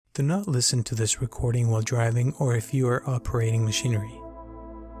Do not listen to this recording while driving or if you are operating machinery.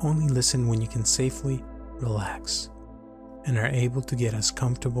 Only listen when you can safely relax and are able to get as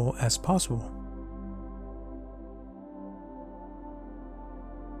comfortable as possible.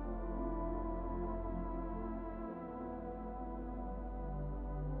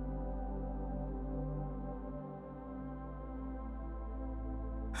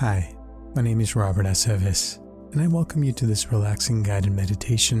 Hi, my name is Robert Aceves, and I welcome you to this relaxing guided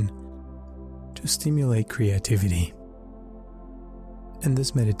meditation to stimulate creativity. In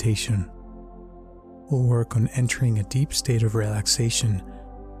this meditation, we'll work on entering a deep state of relaxation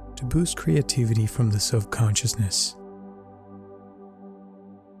to boost creativity from the subconsciousness.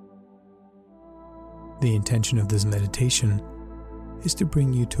 The intention of this meditation is to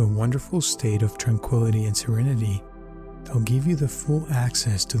bring you to a wonderful state of tranquility and serenity that will give you the full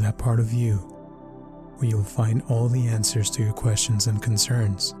access to that part of you where you'll find all the answers to your questions and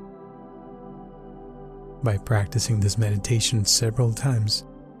concerns. By practicing this meditation several times,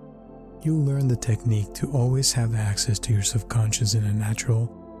 you'll learn the technique to always have access to your subconscious in a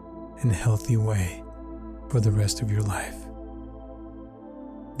natural and healthy way for the rest of your life.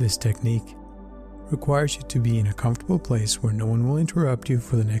 This technique requires you to be in a comfortable place where no one will interrupt you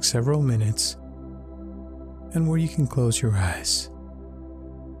for the next several minutes and where you can close your eyes.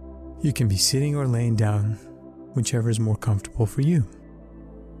 You can be sitting or laying down, whichever is more comfortable for you.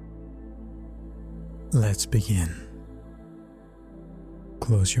 Let's begin.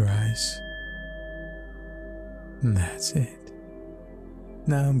 Close your eyes. That's it.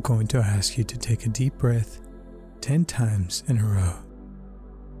 Now I'm going to ask you to take a deep breath 10 times in a row.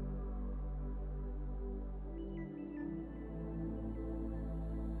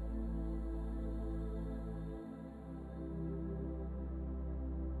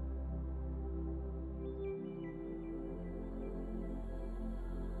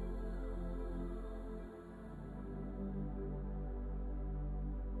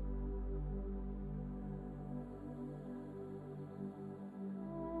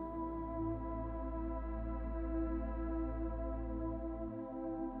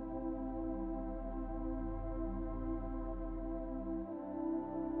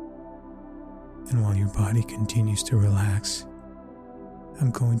 And while your body continues to relax, I'm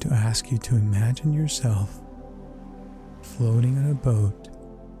going to ask you to imagine yourself floating on a boat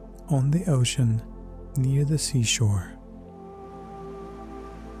on the ocean near the seashore.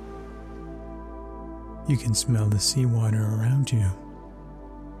 You can smell the seawater around you,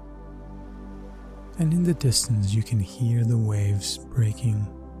 and in the distance you can hear the waves breaking.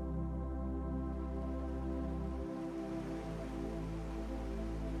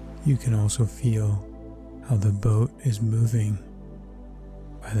 You can also feel how the boat is moving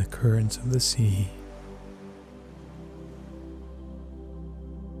by the currents of the sea.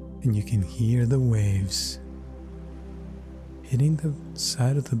 And you can hear the waves hitting the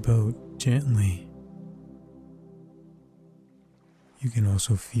side of the boat gently. You can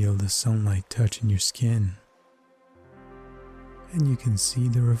also feel the sunlight touching your skin. And you can see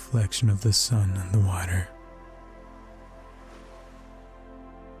the reflection of the sun on the water.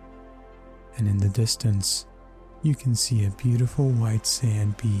 And in the distance, you can see a beautiful white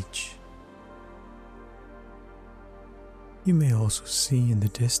sand beach. You may also see in the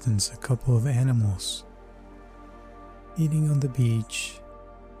distance a couple of animals eating on the beach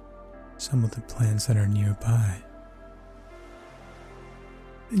some of the plants that are nearby.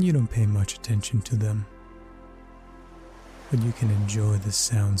 And you don't pay much attention to them, but you can enjoy the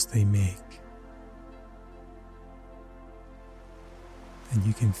sounds they make. And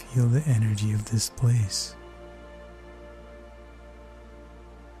you can feel the energy of this place.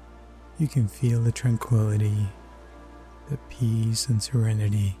 You can feel the tranquility, the peace and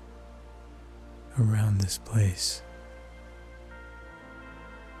serenity around this place.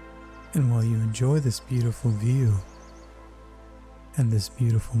 And while you enjoy this beautiful view and this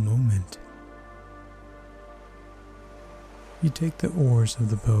beautiful moment, you take the oars of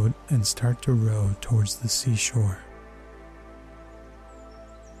the boat and start to row towards the seashore.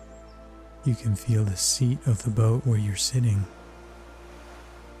 You can feel the seat of the boat where you're sitting.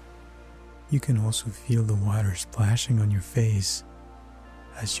 You can also feel the water splashing on your face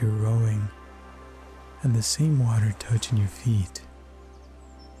as you're rowing, and the same water touching your feet.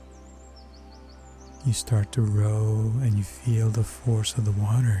 You start to row and you feel the force of the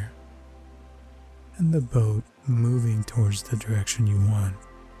water and the boat moving towards the direction you want.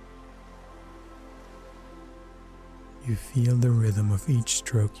 You feel the rhythm of each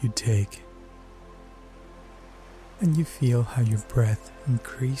stroke you take, and you feel how your breath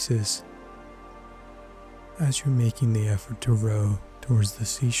increases as you're making the effort to row towards the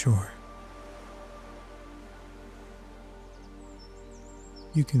seashore.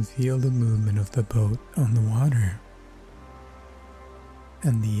 You can feel the movement of the boat on the water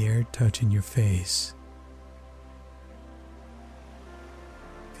and the air touching your face,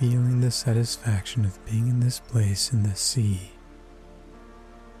 feeling the satisfaction of being in this place in the sea,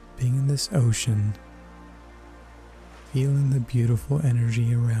 being in this ocean, feeling the beautiful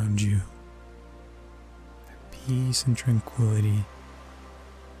energy around you, the peace and tranquility.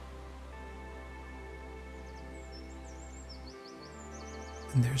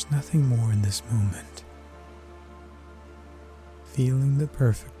 And there's nothing more in this moment. Feeling the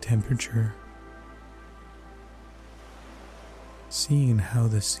perfect temperature, seeing how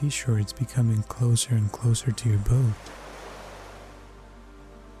the seashore is becoming closer and closer to your boat.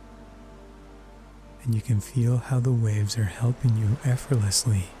 And you can feel how the waves are helping you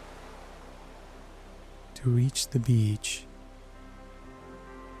effortlessly to reach the beach.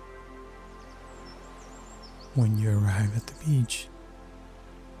 When you arrive at the beach,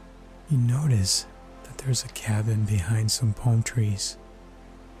 you notice that there's a cabin behind some palm trees.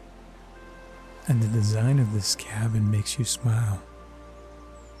 And the design of this cabin makes you smile.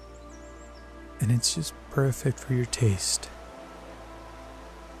 And it's just perfect for your taste.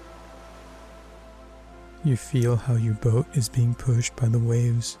 You feel how your boat is being pushed by the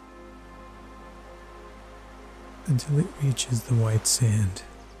waves until it reaches the white sand.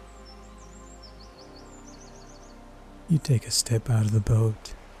 You take a step out of the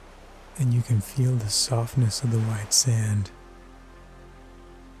boat and you can feel the softness of the white sand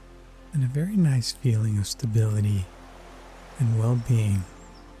and a very nice feeling of stability and well-being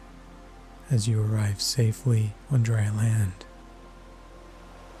as you arrive safely on dry land.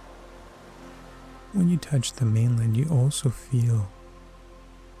 When you touch the mainland, you also feel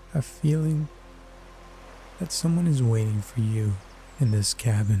a feeling that someone is waiting for you in this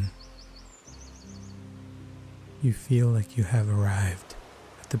cabin. You feel like you have arrived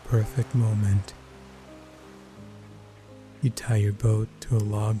at the perfect moment. You tie your boat to a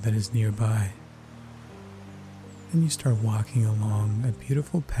log that is nearby, and you start walking along a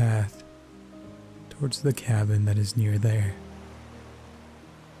beautiful path towards the cabin that is near there.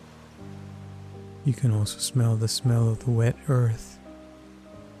 You can also smell the smell of the wet earth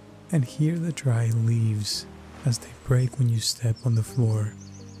and hear the dry leaves as they break when you step on the floor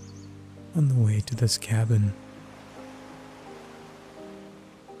on the way to this cabin.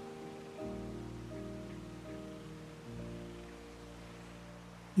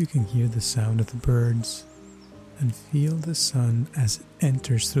 You can hear the sound of the birds and feel the sun as it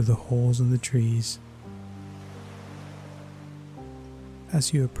enters through the holes in the trees.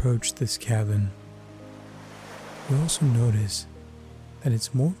 As you approach this cabin, you also notice that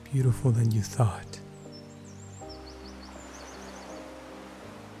it's more beautiful than you thought.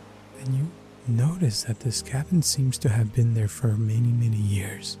 And you notice that this cabin seems to have been there for many, many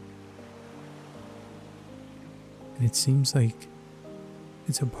years. And it seems like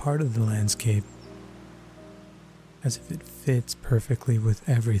it's a part of the landscape, as if it fits perfectly with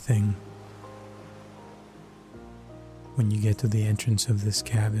everything. When you get to the entrance of this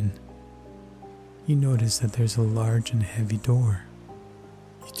cabin, you notice that there's a large and heavy door.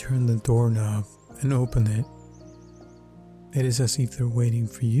 You turn the doorknob and open it. It is as if they're waiting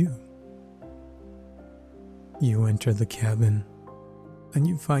for you. You enter the cabin, and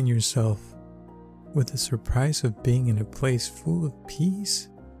you find yourself with the surprise of being in a place full of peace.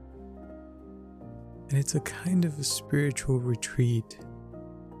 And it's a kind of a spiritual retreat,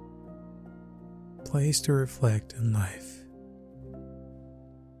 place to reflect on life.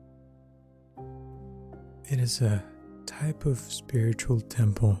 It is a type of spiritual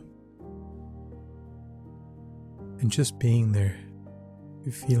temple. And just being there,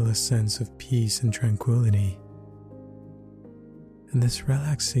 you feel a sense of peace and tranquility, and this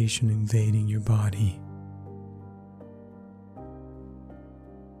relaxation invading your body.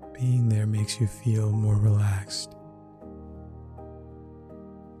 Being there makes you feel more relaxed.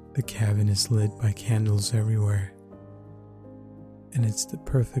 The cabin is lit by candles everywhere, and it's the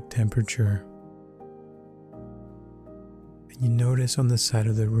perfect temperature. And you notice on the side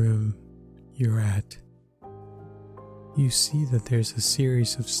of the room you're at, you see that there's a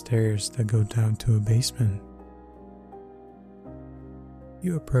series of stairs that go down to a basement.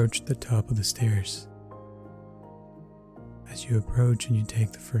 You approach the top of the stairs. As you approach and you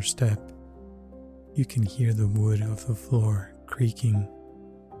take the first step, you can hear the wood of the floor creaking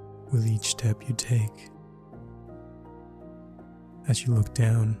with each step you take. As you look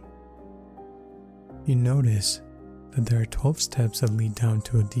down, you notice that there are 12 steps that lead down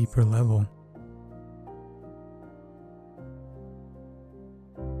to a deeper level.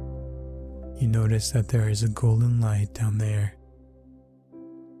 You notice that there is a golden light down there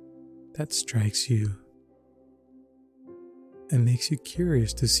that strikes you and makes you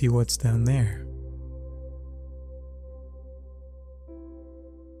curious to see what's down there.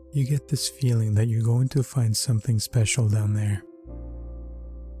 You get this feeling that you're going to find something special down there.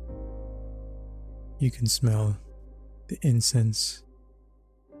 You can smell the incense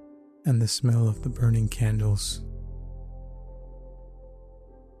and the smell of the burning candles.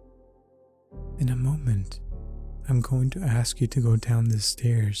 In a moment, I'm going to ask you to go down the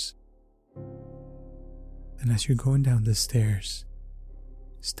stairs. And as you're going down the stairs,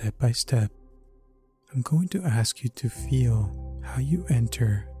 step by step, I'm going to ask you to feel how you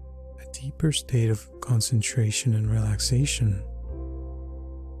enter a deeper state of concentration and relaxation.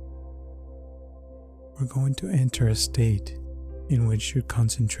 We're going to enter a state in which your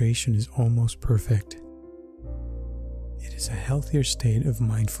concentration is almost perfect. It is a healthier state of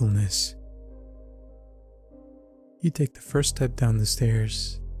mindfulness. You take the first step down the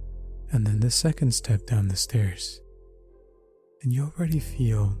stairs, and then the second step down the stairs, and you already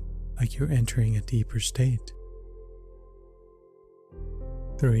feel like you're entering a deeper state.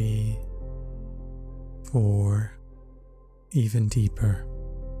 3, 4, even deeper.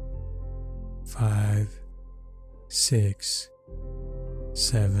 5, 6,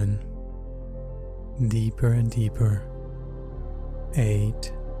 7, deeper and deeper.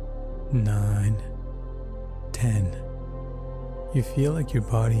 8, 9, 10. You feel like your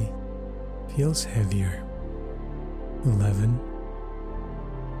body feels heavier. 11.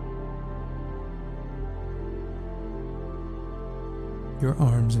 Your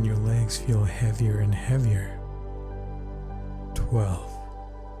arms and your legs feel heavier and heavier. 12.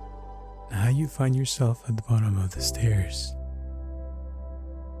 Now you find yourself at the bottom of the stairs.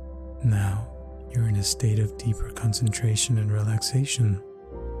 Now you're in a state of deeper concentration and relaxation.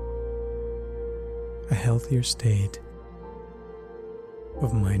 A healthier state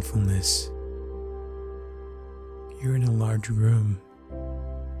of mindfulness. You're in a large room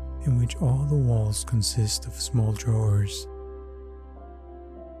in which all the walls consist of small drawers.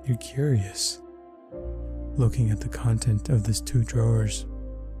 You're curious, looking at the content of these 2 drawers.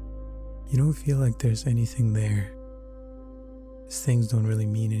 You don't feel like there's anything there. These things don't really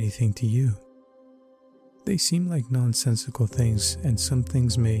mean anything to you. They seem like nonsensical things, and some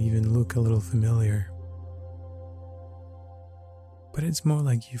things may even look a little familiar. But it's more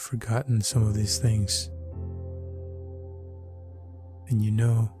like you've forgotten some of these things. And you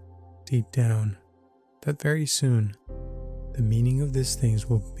know, deep down, that very soon, the meaning of these things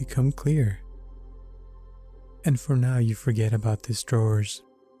will become clear. And for now, you forget about these drawers.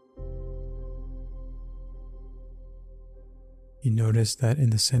 You notice that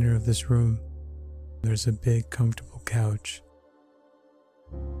in the center of this room, there's a big, comfortable couch.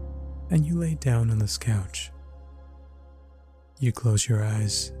 And you lay down on this couch. You close your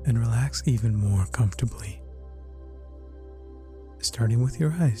eyes and relax even more comfortably. Starting with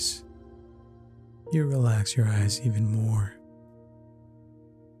your eyes, you relax your eyes even more.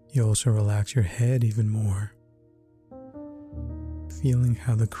 You also relax your head even more, feeling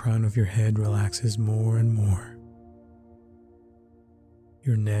how the crown of your head relaxes more and more.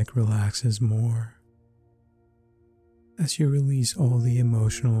 Your neck relaxes more as you release all the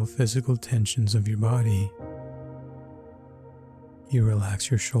emotional, physical tensions of your body. You relax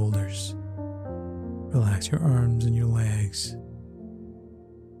your shoulders, relax your arms and your legs.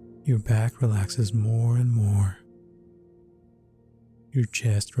 Your back relaxes more and more. Your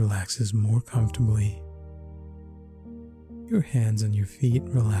chest relaxes more comfortably. Your hands and your feet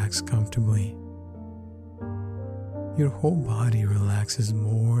relax comfortably. Your whole body relaxes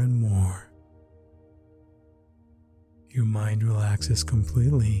more and more. Your mind relaxes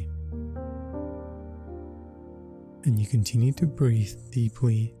completely. And you continue to breathe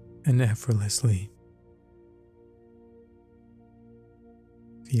deeply and effortlessly,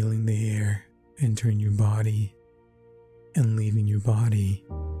 feeling the air entering your body and leaving your body.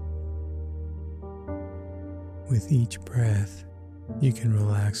 With each breath, you can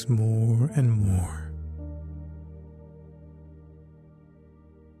relax more and more.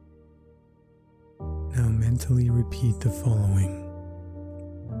 Now mentally repeat the following.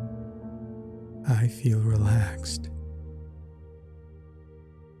 I feel relaxed.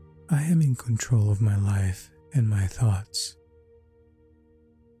 I am in control of my life and my thoughts.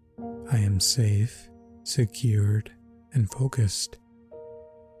 I am safe, secured, and focused.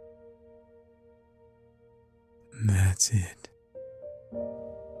 That's it.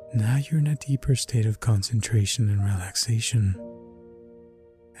 Now you're in a deeper state of concentration and relaxation,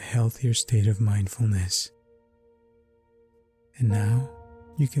 a healthier state of mindfulness. And now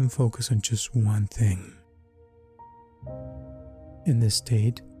you can focus on just one thing. In this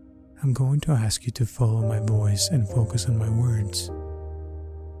state, I'm going to ask you to follow my voice and focus on my words.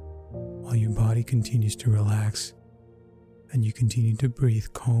 While your body continues to relax and you continue to breathe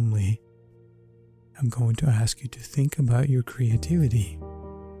calmly, I'm going to ask you to think about your creativity.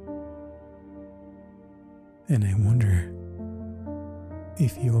 And I wonder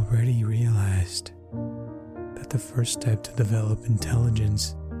if you already realized that the first step to develop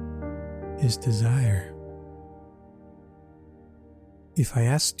intelligence is desire. If I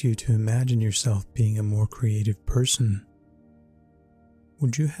asked you to imagine yourself being a more creative person,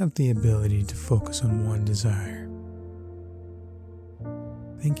 would you have the ability to focus on one desire?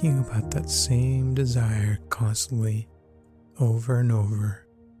 Thinking about that same desire constantly, over and over,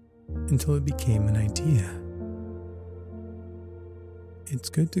 until it became an idea. It's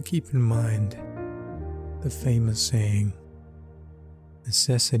good to keep in mind the famous saying,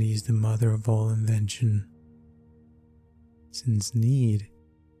 necessity is the mother of all invention. Since need,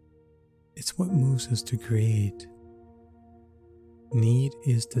 it's what moves us to create. Need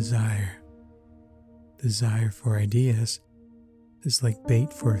is desire. Desire for ideas is like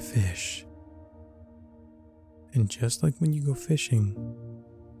bait for a fish. And just like when you go fishing,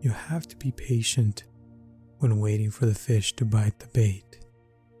 you have to be patient when waiting for the fish to bite the bait.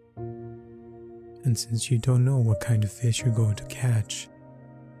 And since you don't know what kind of fish you're going to catch,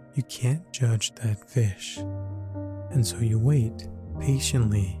 you can't judge that fish. And so you wait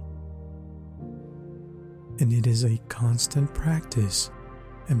patiently. And it is a constant practice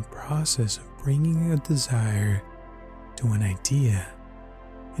and process of bringing a desire to an idea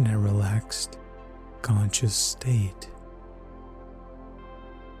in a relaxed, conscious state.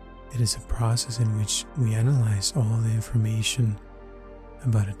 It is a process in which we analyze all the information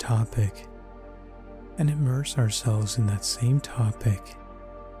about a topic and immerse ourselves in that same topic.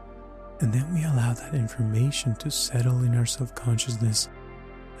 And then we allow that information to settle in our subconsciousness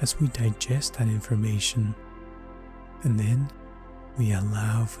as we digest that information. And then we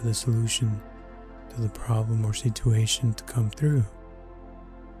allow for the solution to the problem or situation to come through.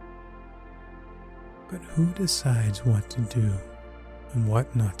 But who decides what to do and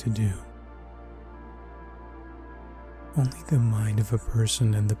what not to do? Only the mind of a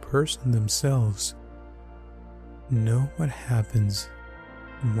person and the person themselves know what happens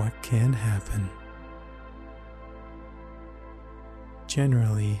and what can happen.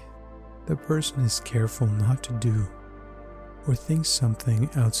 Generally, the person is careful not to do or think something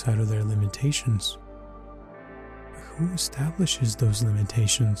outside of their limitations. But who establishes those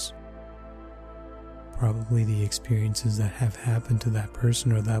limitations? Probably the experiences that have happened to that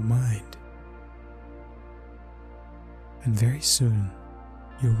person or that mind. And very soon,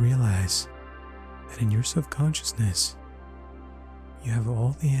 you'll realize that in your subconsciousness, you have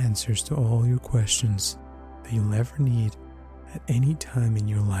all the answers to all your questions that you'll ever need at any time in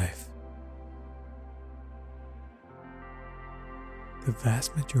your life. The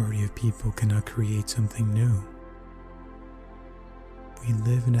vast majority of people cannot create something new. We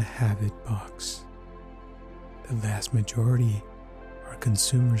live in a habit box. The vast majority are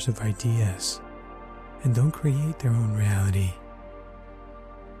consumers of ideas and don't create their own reality.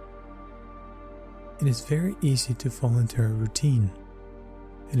 It is very easy to fall into a routine.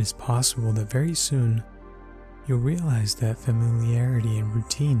 It is possible that very soon you'll realize that familiarity and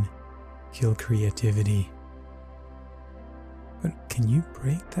routine kill creativity. But can you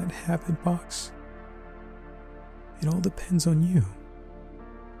break that habit box? It all depends on you.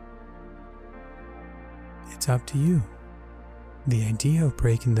 It's up to you. The idea of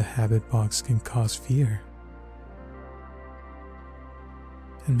breaking the habit box can cause fear.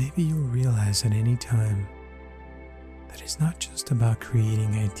 And maybe you'll realize at any time that it's not just about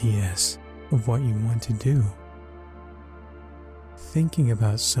creating ideas of what you want to do. Thinking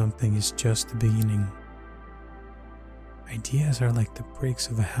about something is just the beginning. Ideas are like the bricks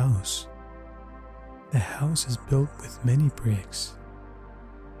of a house. The house is built with many bricks.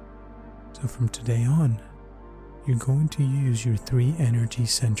 So from today on, you're going to use your 3 energy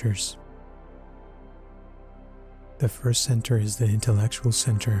centers. The first center is the intellectual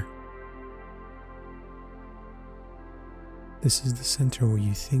center. This is the center where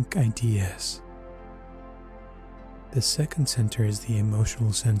you think ideas. The second center is the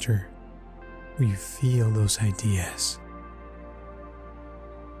emotional center, where you feel those ideas.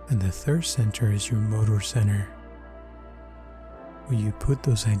 And the third center is your motor center, where you put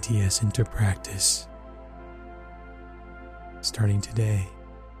those ideas into practice. Starting today,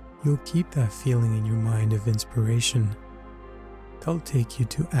 you'll keep that feeling in your mind of inspiration. That'll take you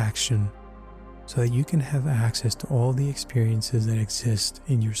to action so that you can have access to all the experiences that exist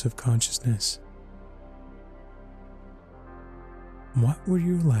in your subconsciousness. What would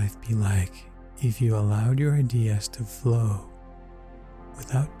your life be like if you allowed your ideas to flow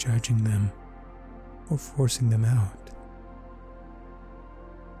without judging them or forcing them out?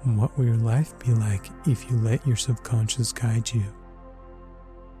 What will your life be like if you let your subconscious guide you?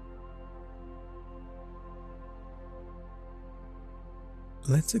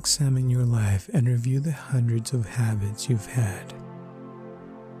 Let's examine your life and review the hundreds of habits you've had.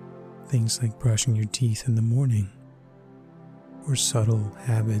 Things like brushing your teeth in the morning, or subtle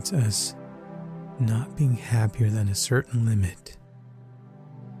habits as not being happier than a certain limit.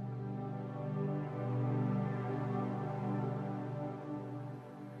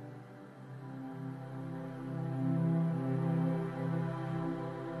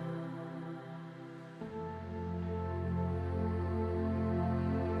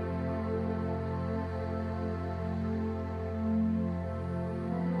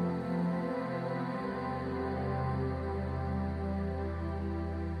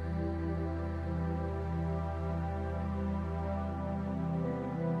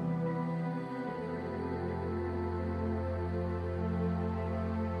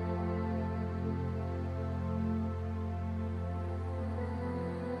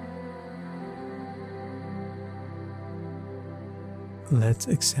 Let's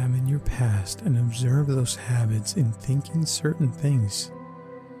examine your past and observe those habits in thinking certain things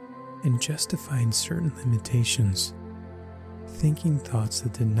and justifying certain limitations, thinking thoughts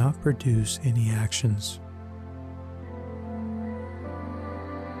that did not produce any actions.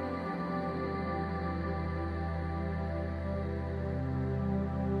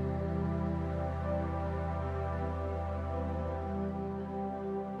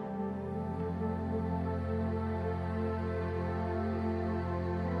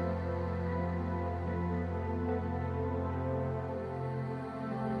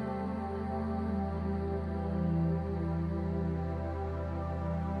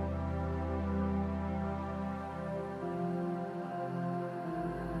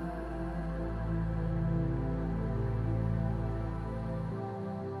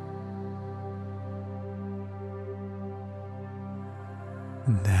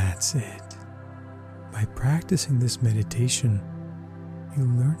 That's it. By practicing this meditation, you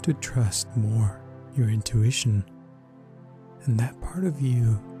learn to trust more your intuition and that part of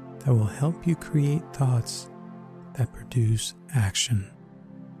you that will help you create thoughts that produce action.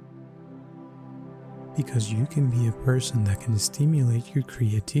 Because you can be a person that can stimulate your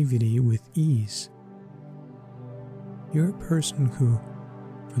creativity with ease. You're a person who,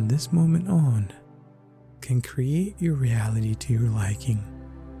 from this moment on, can create your reality to your liking.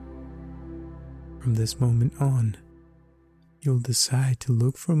 From this moment on, you'll decide to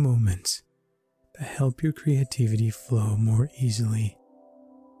look for moments that help your creativity flow more easily.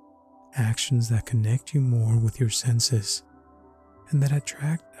 Actions that connect you more with your senses and that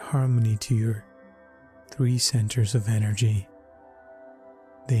attract harmony to your 3 centers of energy: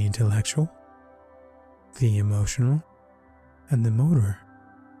 the intellectual, the emotional, and the motor.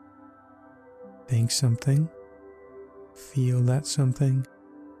 Think something, feel that something,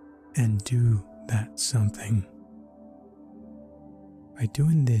 and do that something. By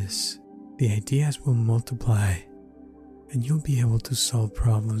doing this, the ideas will multiply and you'll be able to solve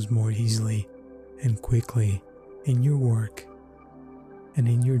problems more easily and quickly in your work and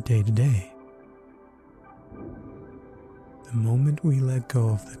in your day-to-day. The moment we let go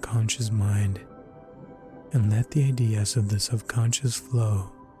of the conscious mind and let the ideas of the subconscious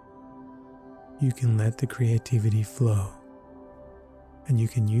flow, you can let the creativity flow, and you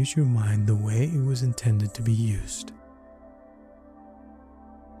can use your mind the way it was intended to be used.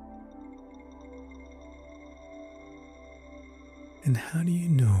 And how do you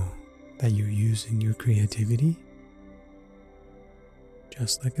know that you're using your creativity?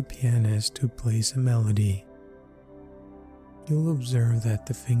 Just like a pianist who plays a melody, you'll observe that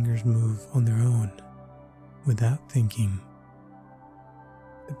the fingers move on their own without thinking.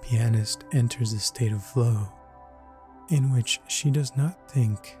 The pianist enters a state of flow in which she does not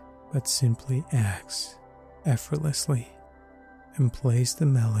think but simply acts effortlessly and plays the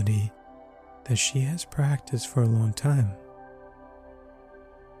melody that she has practiced for a long time,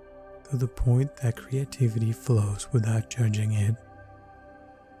 to the point that creativity flows without judging it.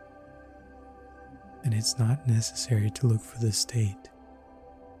 And it's not necessary to look for the state.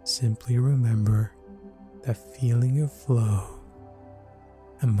 Simply remember that feeling of flow,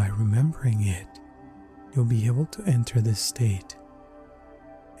 and by remembering it, you'll be able to enter this state,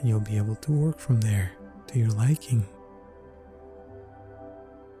 and you'll be able to work from there to your liking.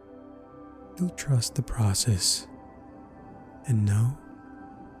 you'll trust the process and know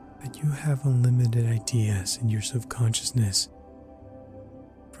that you have unlimited ideas in your subconsciousness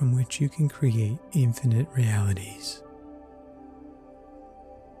from which you can create infinite realities.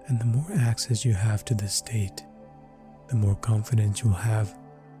 And the more access you have to this state, the more confidence you'll have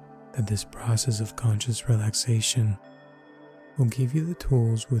that this process of conscious relaxation will give you the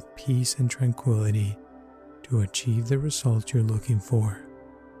tools with peace and tranquility to achieve the results you're looking for.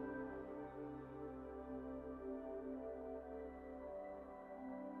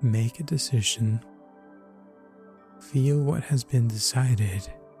 Make a decision, feel what has been decided,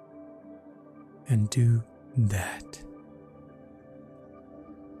 and do that.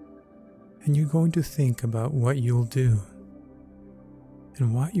 And you're going to think about what you'll do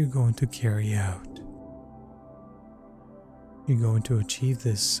and what you're going to carry out. You're going to achieve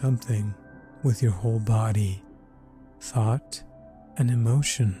this something with your whole body, thought, and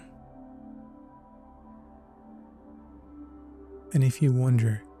emotion. And if you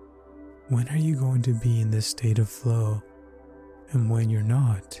wonder, when are you going to be in this state of flow and when you're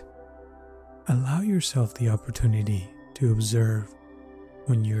not, allow yourself the opportunity to observe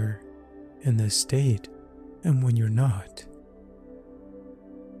when you're in this state and when you're not,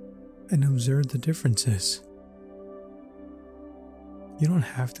 and observe the differences. You don't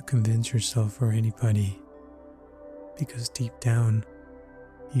have to convince yourself or anybody, because deep down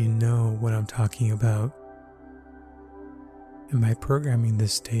you know what I'm talking about. And by programming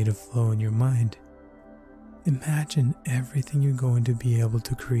this state of flow in your mind, imagine everything you're going to be able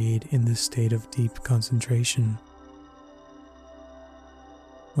to create in this state of deep concentration.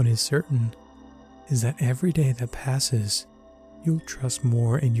 What is certain is that every day that passes, you'll trust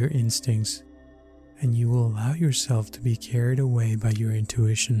more in your instincts, and you will allow yourself to be carried away by your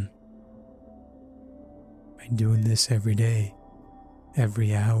intuition. By doing this every day,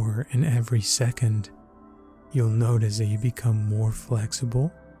 every hour, and every second, you'll notice that you become more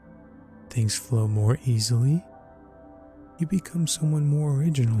flexible, things flow more easily, you become someone more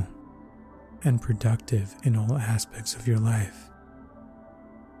original and productive in all aspects of your life.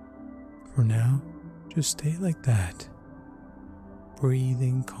 For now, just stay like that,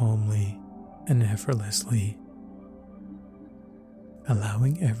 breathing calmly and effortlessly,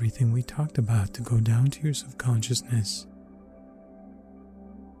 allowing everything we talked about to go down to your subconsciousness.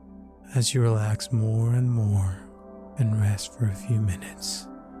 As you relax more and more and rest for a few minutes.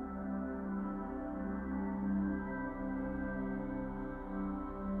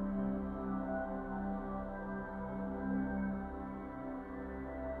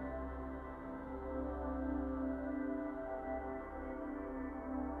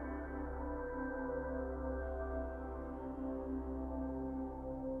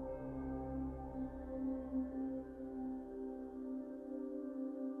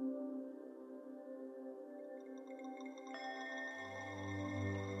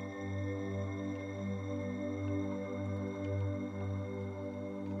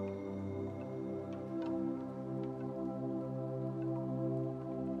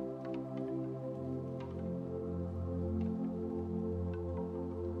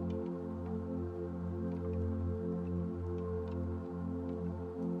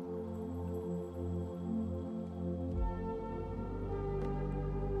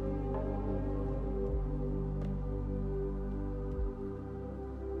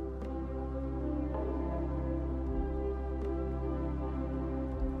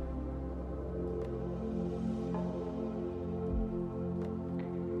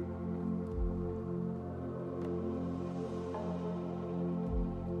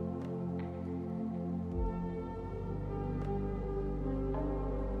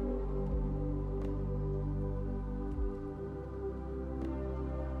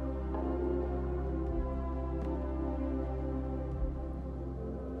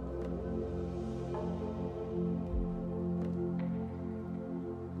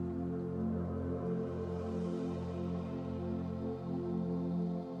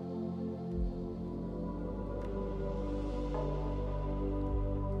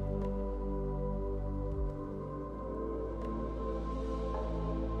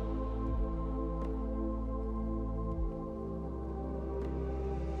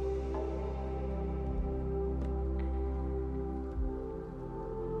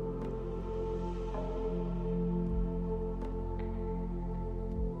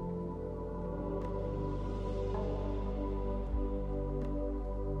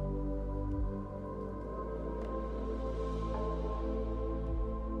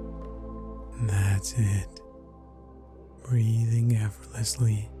 That's it. Breathing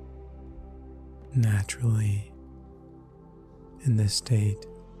effortlessly, naturally, in this state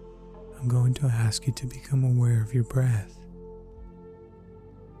I'm going to ask you to become aware of your breath.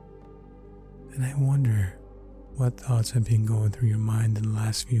 And I wonder what thoughts have been going through your mind in the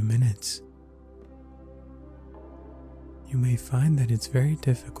last few minutes. You may find that it's very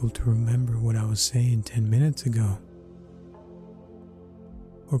difficult to remember what I was saying 10 minutes ago,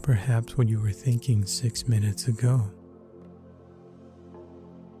 or perhaps what you were thinking 6 minutes ago,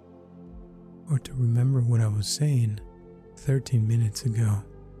 or to remember what I was saying 13 minutes ago.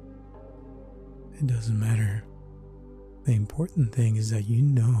 It doesn't matter. The important thing is that you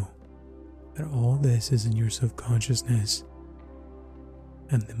know that all this is in your subconsciousness,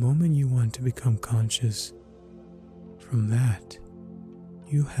 and the moment you want to become conscious from that,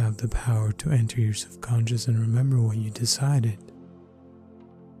 you have the power to enter your subconscious and remember what you decided.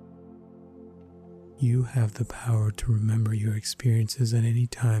 You have the power to remember your experiences at any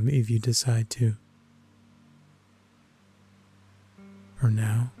time if you decide to. For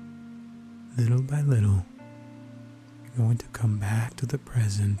now, little by little, you're going to come back to the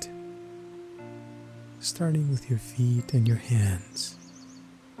present, starting with your feet and your hands.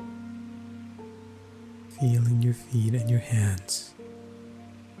 Feeling your feet and your hands.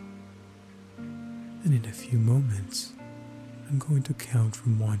 And in a few moments, I'm going to count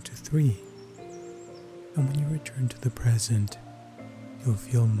from 1 to 3. And when you return to the present, you'll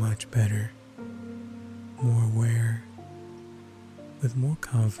feel much better, more aware, with more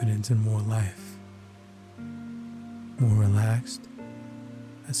confidence and more life, more relaxed,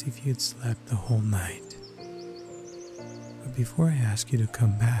 as if you had slept the whole night. But before I ask you to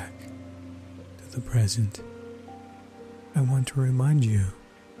come back to the present, I want to remind you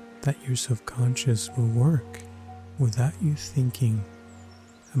that your subconscious will work without you thinking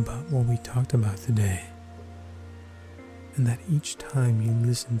about what we talked about today, and that each time you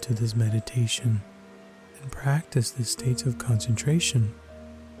listen to this meditation and practice the states of concentration,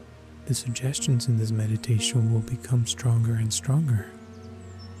 the suggestions in this meditation will become stronger and stronger,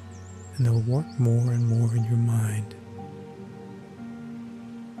 and they'll work more and more in your mind.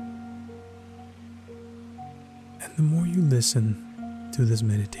 And the more you listen to this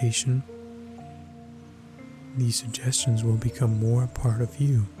meditation, these suggestions will become more a part of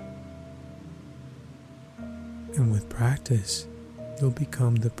you. And with practice, you'll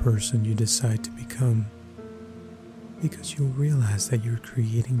become the person you decide to become, because you'll realize that you're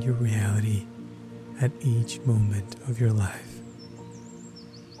creating your reality at each moment of your life.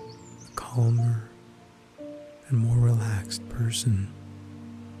 A calmer and more relaxed person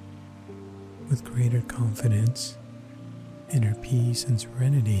with greater confidence, inner peace and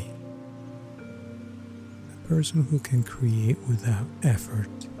serenity. A person who can create without effort.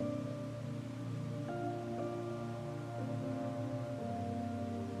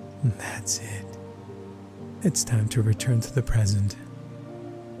 And that's it. It's time to return to the present.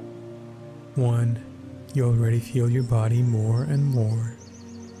 1. You already feel your body more and more.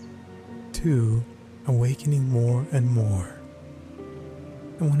 2. Awakening more and more.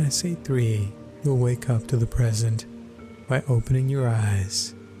 And when I say 3, you'll wake up to the present by opening your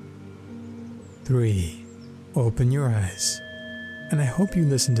eyes. 3. Open your eyes. And I hope you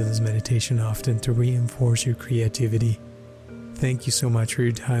listen to this meditation often to reinforce your creativity. Thank you so much for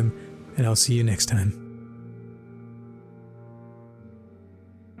your time, and I'll see you next time.